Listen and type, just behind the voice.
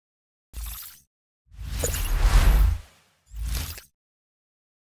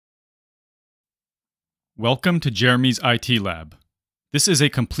Welcome to Jeremy's IT Lab. This is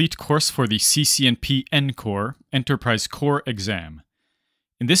a complete course for the CCNP ENCOR Enterprise Core exam.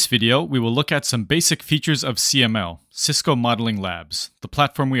 In this video, we will look at some basic features of CML, Cisco Modeling Labs, the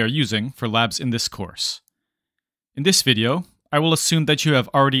platform we are using for labs in this course. In this video, I will assume that you have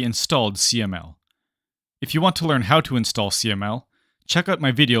already installed CML. If you want to learn how to install CML, check out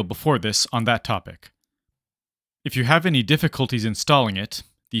my video before this on that topic. If you have any difficulties installing it,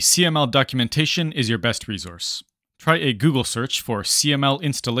 the CML documentation is your best resource. Try a Google search for CML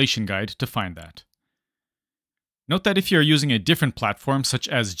installation guide to find that. Note that if you are using a different platform such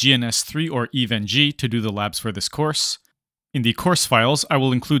as GNS3 or EVE-NG to do the labs for this course, in the course files I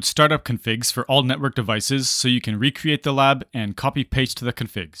will include startup configs for all network devices so you can recreate the lab and copy-paste the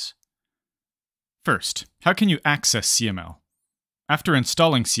configs. First, how can you access CML? After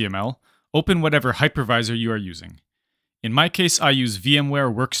installing CML, open whatever hypervisor you are using. In my case, I use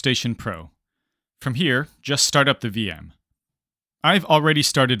VMware Workstation Pro. From here, just start up the VM. I've already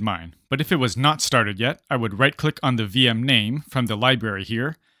started mine, but if it was not started yet, I would right-click on the VM name from the library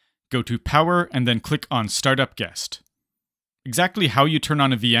here, go to Power, and then click on Startup Guest. Exactly how you turn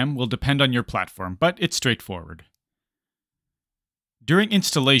on a VM will depend on your platform, but it's straightforward. During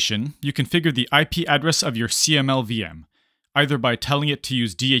installation, you configure the IP address of your CML VM, either by telling it to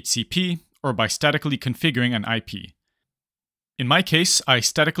use DHCP or by statically configuring an IP. In my case, I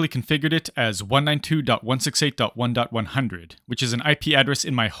statically configured it as 192.168.1.100, which is an IP address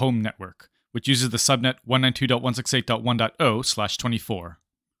in my home network, which uses the subnet 192.168.1.0/24.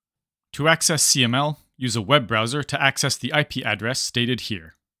 To access CML, use a web browser to access the IP address stated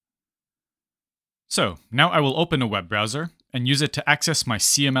here. So, now I will open a web browser and use it to access my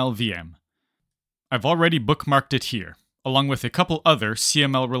CML VM. I've already bookmarked it here, along with a couple other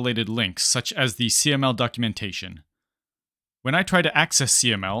CML-related links, such as the CML documentation. When I try to access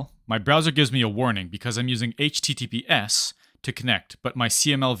CML, my browser gives me a warning because I'm using HTTPS to connect, but my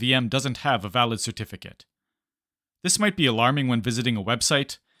CML VM doesn't have a valid certificate. This might be alarming when visiting a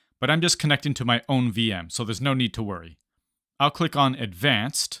website, but I'm just connecting to my own VM, so there's no need to worry. I'll click on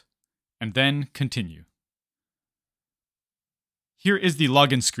Advanced, and then Continue. Here is the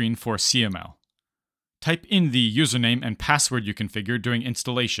login screen for CML. Type in the username and password you configured during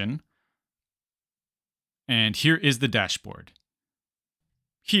installation, and here is the dashboard.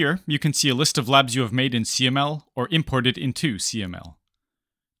 Here, you can see a list of labs you have made in CML or imported into CML.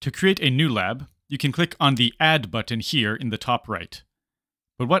 To create a new lab, you can click on the Add button here in the top right.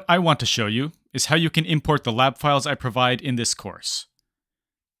 But what I want to show you is how you can import the lab files I provide in this course.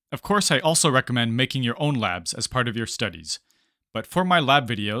 Of course, I also recommend making your own labs as part of your studies, but for my lab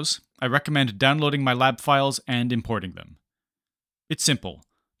videos, I recommend downloading my lab files and importing them. It's simple.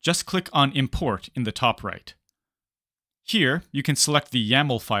 Just click on Import in the top right. Here, you can select the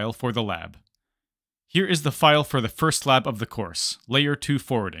YAML file for the lab. Here is the file for the first lab of the course, Layer 2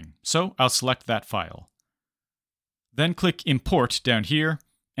 Forwarding, so I'll select that file. Then click Import down here,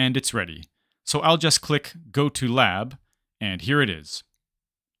 and it's ready. So I'll just click Go to Lab, and here it is.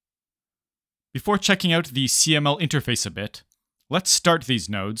 Before checking out the CML interface a bit, let's start these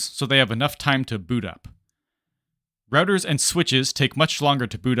nodes so they have enough time to boot up. Routers and switches take much longer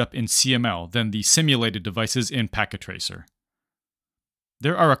to boot up in CML than the simulated devices in Packet Tracer.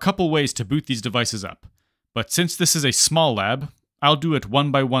 There are a couple ways to boot these devices up, but since this is a small lab, I'll do it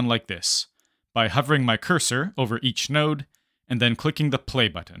one by one like this, by hovering my cursor over each node and then clicking the play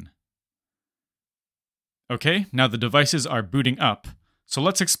button. Okay, now the devices are booting up, so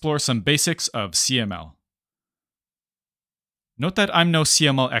let's explore some basics of CML. Note that I'm no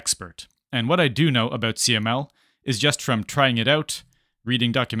CML expert, and what I do know about CML is just from trying it out,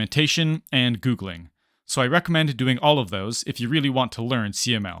 reading documentation, and Googling. So I recommend doing all of those if you really want to learn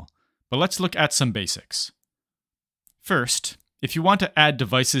CML. But let's look at some basics. First, if you want to add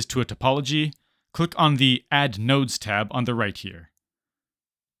devices to a topology, click on the Add Nodes tab on the right here.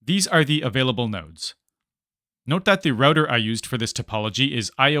 These are the available nodes. Note that the router I used for this topology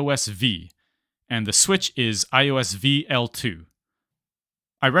is IOS-V, and the switch is IOS-V-L2.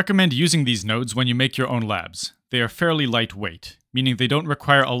 I recommend using these nodes when you make your own labs. They are fairly lightweight, meaning they don't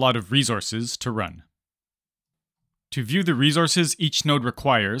require a lot of resources to run. To view the resources each node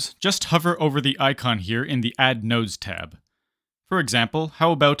requires, just hover over the icon here in the Add Nodes tab. For example,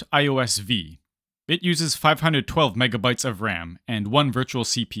 how about IOS-V? It uses 512 megabytes of RAM and one virtual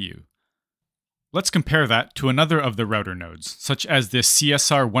CPU. Let's compare that to another of the router nodes, such as this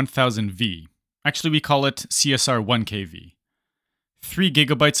CSR1000V. Actually, we call it CSR1KV. 3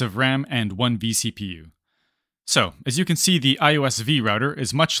 gigabytes of RAM and 1 vCPU. So, as you can see, the IOS-V router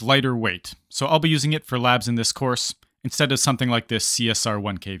is much lighter weight, so I'll be using it for labs in this course instead of something like this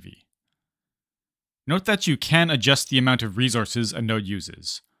CSR1KV. Note that you can adjust the amount of resources a node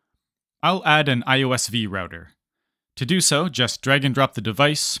uses. I'll add an IOSV router. To do so, just drag and drop the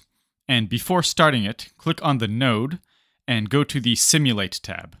device, and before starting it, click on the node and go to the Simulate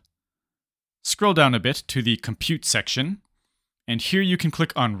tab. Scroll down a bit to the Compute section, and here you can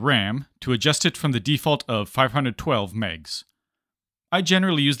click on RAM to adjust it from the default of 512 megs. I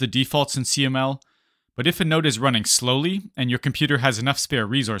generally use the defaults in CML, but if a node is running slowly and your computer has enough spare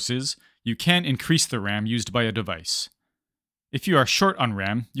resources, you can increase the RAM used by a device. If you are short on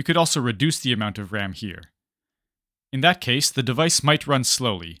RAM, you could also reduce the amount of RAM here. In that case, the device might run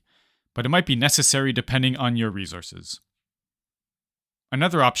slowly, but it might be necessary depending on your resources.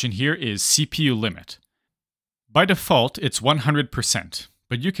 Another option here is CPU limit. By default, it's 100%,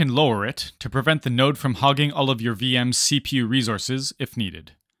 but you can lower it to prevent the node from hogging all of your VM's CPU resources if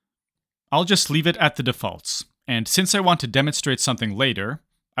needed. I'll just leave it at the defaults, and since I want to demonstrate something later,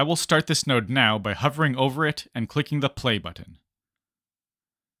 I will start this node now by hovering over it and clicking the play button.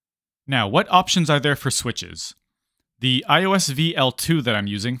 Now, what options are there for switches? The IOSV L2 that I'm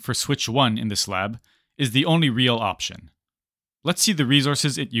using for switch 1 in this lab is the only real option. Let's see the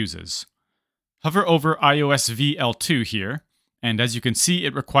resources it uses. Hover over IOSV L2 here, and as you can see,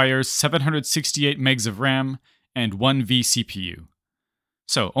 it requires 768 megs of RAM and 1 vCPU.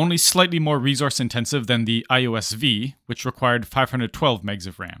 So, only slightly more resource intensive than the IOSV, which required 512 megs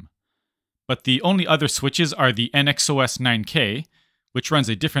of RAM. But the only other switches are the NXOS 9K, which runs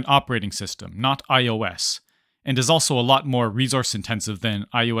a different operating system, not iOS, and is also a lot more resource intensive than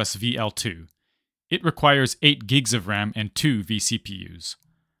IOSV L2. It requires 8 gigs of RAM and 2 vCPUs.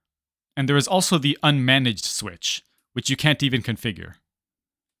 And there is also the unmanaged switch, which you can't even configure.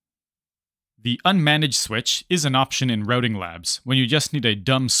 The unmanaged switch is an option in routing labs when you just need a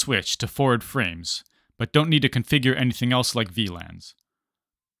dumb switch to forward frames, but don't need to configure anything else like VLANs.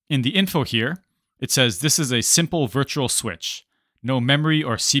 In the info here, it says this is a simple virtual switch. No memory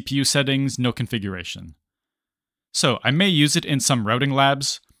or CPU settings, no configuration. So I may use it in some routing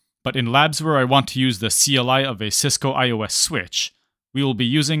labs, but in labs where I want to use the CLI of a Cisco IOS switch, we will be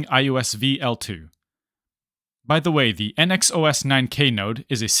using IOSV L2. By the way, the NXOS 9K node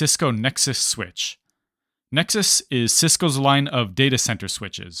is a Cisco Nexus switch. Nexus is Cisco's line of data center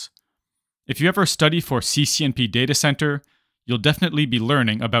switches. If you ever study for CCNP data center, you'll definitely be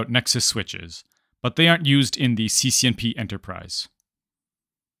learning about Nexus switches, but they aren't used in the CCNP enterprise.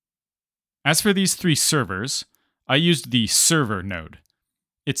 As for these 3 servers, I used the server node.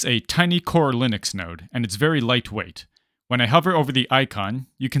 It's a tiny core Linux node, and it's very lightweight. When I hover over the icon,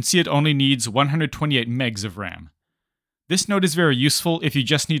 you can see it only needs 128 megs of RAM. This node is very useful if you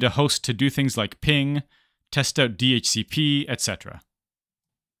just need a host to do things like ping, test out DHCP, etc.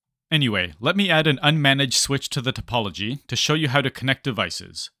 Anyway, let me add an unmanaged switch to the topology to show you how to connect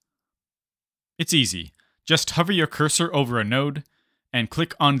devices. It's easy. Just hover your cursor over a node, and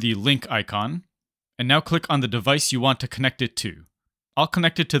click on the link icon, and now click on the device you want to connect it to. I'll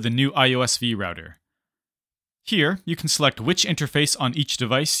connect it to the new IOSV router. Here, you can select which interface on each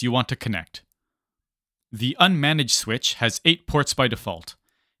device you want to connect. The unmanaged switch has 8 ports by default,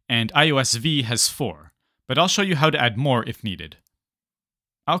 and IOSV has 4, but I'll show you how to add more if needed.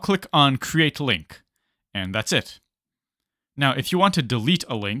 I'll click on Create Link, and that's it. Now, if you want to delete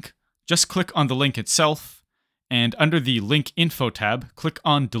a link, just click on the link itself, and under the Link Info tab, click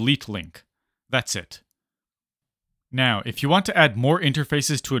on Delete Link. That's it. Now, if you want to add more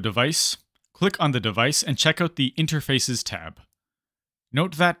interfaces to a device, click on the device and check out the Interfaces tab.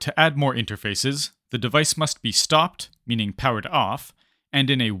 Note that to add more interfaces, the device must be stopped, meaning powered off,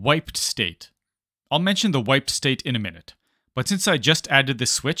 and in a wiped state. I'll mention the wiped state in a minute, but since I just added this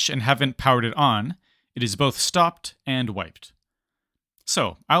switch and haven't powered it on, it is both stopped and wiped.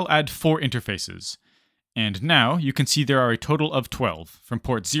 So, I'll add 4 interfaces, and now you can see there are a total of 12, from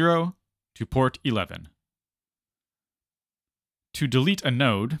port 0 to port 11. To delete a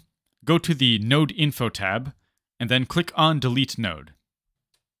node, go to the Node Info tab, and then click on Delete Node.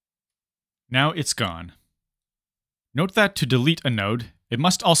 Now it's gone. Note that to delete a node, it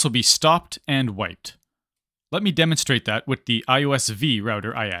must also be stopped and wiped. Let me demonstrate that with the IOSV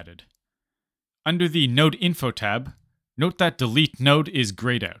router I added. Under the Node Info tab, note that Delete Node is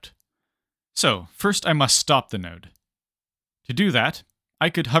grayed out. So, first I must stop the node. To do that,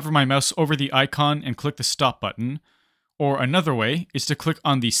 I could hover my mouse over the icon and click the Stop button, or another way is to click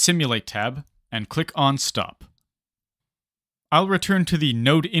on the Simulate tab and click on Stop. I'll return to the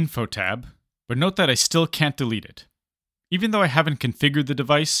Node Info tab, but note that I still can't delete it. Even though I haven't configured the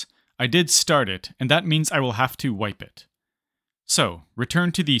device, I did start it, and that means I will have to wipe it. So,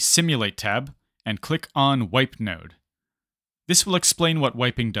 return to the Simulate tab and click on Wipe Node. This will explain what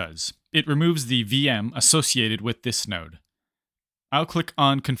wiping does, it removes the VM associated with this node. I'll click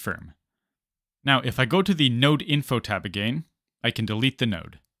on Confirm. Now, if I go to the Node Info tab again, I can delete the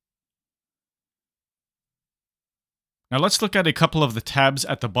node. Now let's look at a couple of the tabs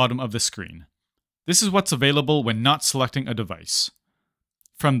at the bottom of the screen. This is what's available when not selecting a device.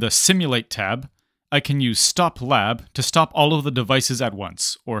 From the Simulate tab, I can use Stop Lab to stop all of the devices at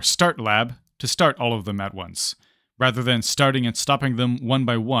once, or Start Lab to start all of them at once, rather than starting and stopping them one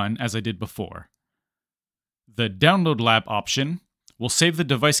by one as I did before. The Download Lab option will save the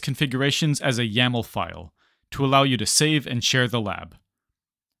device configurations as a YAML file to allow you to save and share the lab.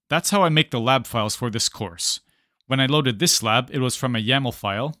 That's how I make the lab files for this course. When I loaded this lab, it was from a YAML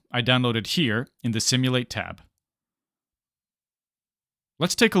file I downloaded here in the Simulate tab.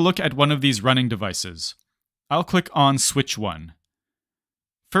 Let's take a look at one of these running devices. I'll click on Switch 1.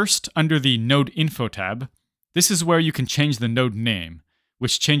 First, under the Node Info tab, this is where you can change the node name,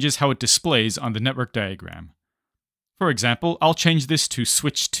 which changes how it displays on the network diagram. For example, I'll change this to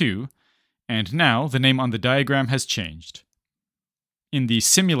Switch 2, and now the name on the diagram has changed. In the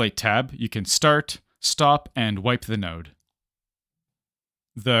Simulate tab, you can start, stop, and wipe the node.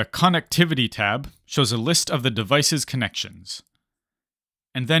 The Connectivity tab shows a list of the device's connections.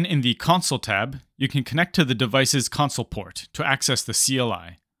 And then in the Console tab, you can connect to the device's console port to access the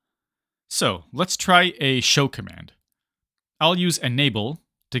CLI. So, let's try a show command. I'll use enable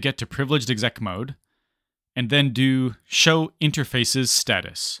to get to privileged exec mode, and then do show interfaces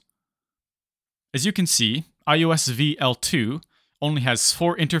status. As you can see, iOS VL2 only has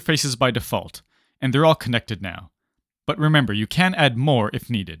 4 interfaces by default, and they're all connected now. But remember, you can add more if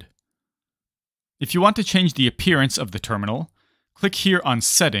needed. If you want to change the appearance of the terminal, click here on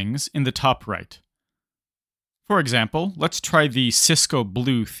Settings in the top right. For example, let's try the Cisco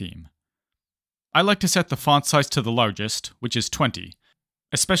Blue theme. I like to set the font size to the largest, which is 20,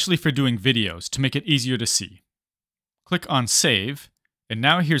 especially for doing videos to make it easier to see. Click on Save, and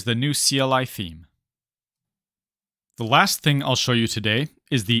now here's the new CLI theme. The last thing I'll show you today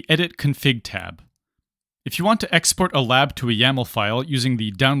is the Edit Config tab. If you want to export a lab to a YAML file using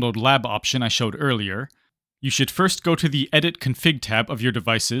the Download Lab option I showed earlier, you should first go to the Edit Config tab of your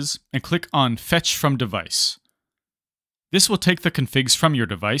devices and click on Fetch from Device. This will take the configs from your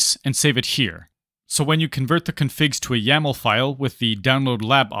device and save it here. So when you convert the configs to a YAML file with the Download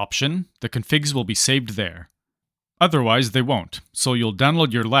Lab option, the configs will be saved there. Otherwise, they won't, so you'll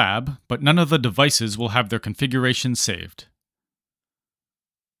download your lab, but none of the devices will have their configurations saved.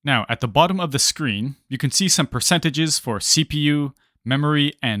 Now, at the bottom of the screen, you can see some percentages for CPU,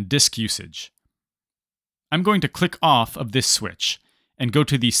 memory, and disk usage. I'm going to click off of this switch, and go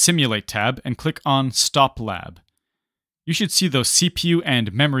to the Simulate tab and click on Stop Lab. You should see those CPU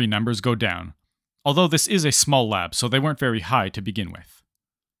and memory numbers go down, although this is a small lab, so they weren't very high to begin with.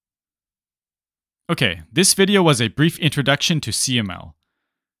 Okay, this video was a brief introduction to CML.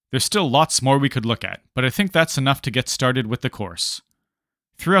 There's still lots more we could look at, but I think that's enough to get started with the course.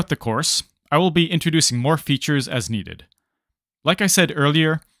 Throughout the course, I will be introducing more features as needed. Like I said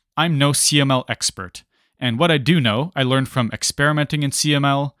earlier, I'm no CML expert, and what I do know, I learned from experimenting in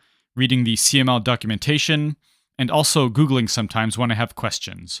CML, reading the CML documentation, and also Googling sometimes when I have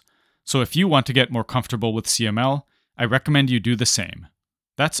questions. So if you want to get more comfortable with CML, I recommend you do the same.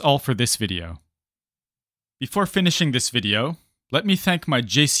 That's all for this video. Before finishing this video, let me thank my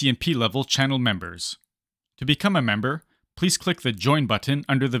JCNP level channel members. To become a member, please click the Join button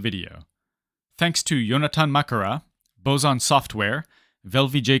under the video. Thanks to Jonathan Makara, Boson Software,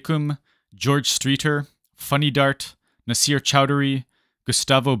 Velvi Jakum, George Streeter, Funny Dart, Nasir Chowdhury,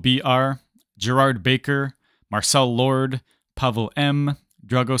 Gustavo B.R., Gerard Baker, Marcel Lord, Pavel M.,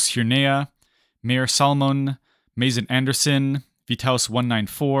 Dragos Hirnea, Meir Salmon, Mason Anderson,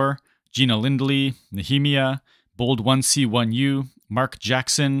 Vitaus194, Gina Lindley, Nehemia, Bold1C1U, Mark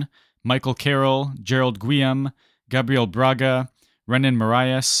Jackson, Michael Carroll, Gerald Guillaume, Gabriel Braga, Renan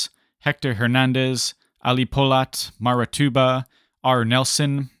Marias, Hector Hernandez, Ali Polat, Maratuba, R.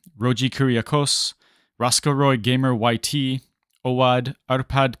 Nelson, Roji Kuriakos, Roskoroy Gamer YT, Owad,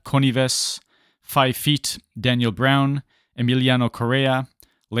 Arpad Conives, 5 Feet, Daniel Brown, Emiliano Correa,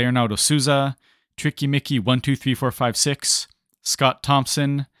 Leonardo Souza, Tricky Mickey 123456, Scott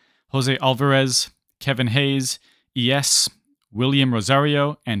Thompson, Jose Alvarez, Kevin Hayes, ES, William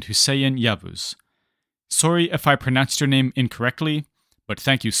Rosario, and Hussein Yavuz. Sorry if I pronounced your name incorrectly, but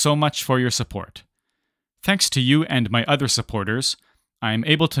thank you so much for your support. Thanks to you and my other supporters, I am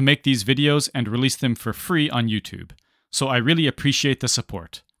able to make these videos and release them for free on YouTube, so I really appreciate the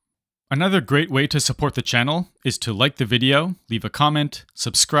support. Another great way to support the channel is to like the video, leave a comment,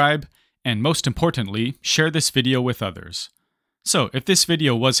 subscribe, and most importantly, share this video with others. So, if this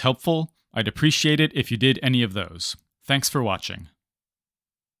video was helpful, I'd appreciate it if you did any of those. Thanks for watching.